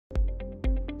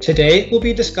Today, we'll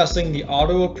be discussing the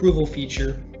auto approval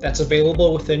feature that's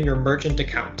available within your merchant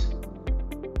account.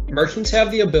 Merchants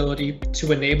have the ability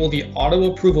to enable the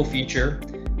auto approval feature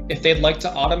if they'd like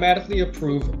to automatically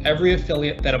approve every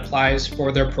affiliate that applies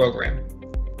for their program.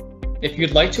 If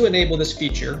you'd like to enable this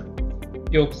feature,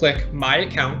 you'll click My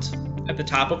Account at the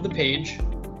top of the page,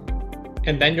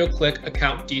 and then you'll click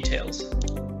Account Details.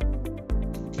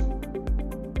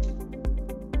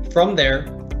 From there,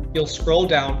 you'll scroll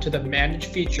down to the Manage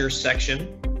Features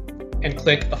section and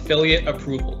click Affiliate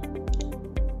Approval.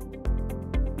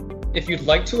 If you'd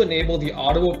like to enable the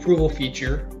auto approval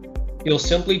feature, you'll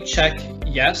simply check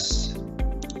Yes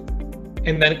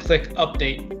and then click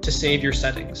Update to save your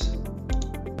settings.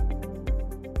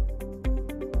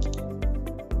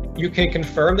 You can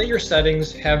confirm that your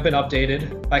settings have been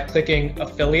updated by clicking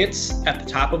Affiliates at the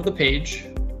top of the page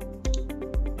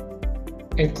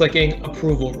and clicking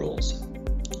Approval Rules.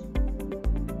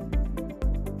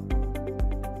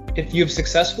 If you've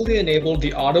successfully enabled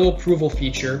the auto approval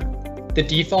feature, the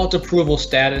default approval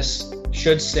status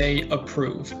should say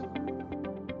Approve.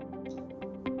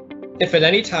 If at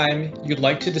any time you'd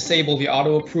like to disable the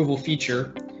auto approval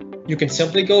feature, you can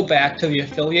simply go back to the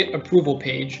affiliate approval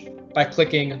page by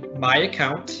clicking My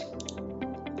Account,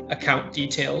 Account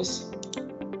Details,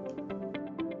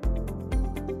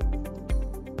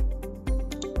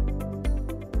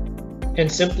 and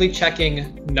simply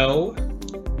checking No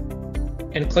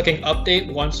and clicking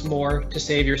Update once more to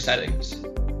save your settings.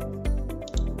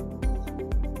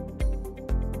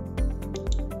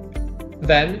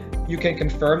 Then you can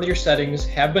confirm that your settings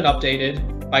have been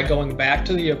updated by going back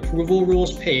to the Approval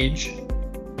Rules page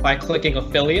by clicking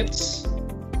Affiliates,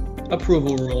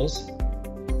 Approval Rules,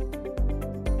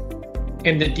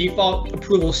 and the default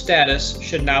approval status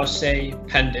should now say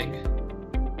Pending.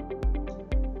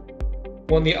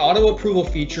 When the auto approval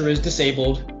feature is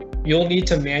disabled, you'll need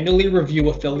to manually review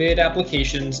affiliate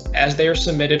applications as they are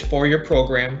submitted for your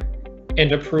program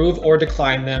and approve or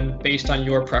decline them based on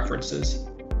your preferences.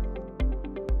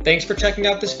 Thanks for checking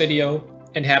out this video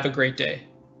and have a great day.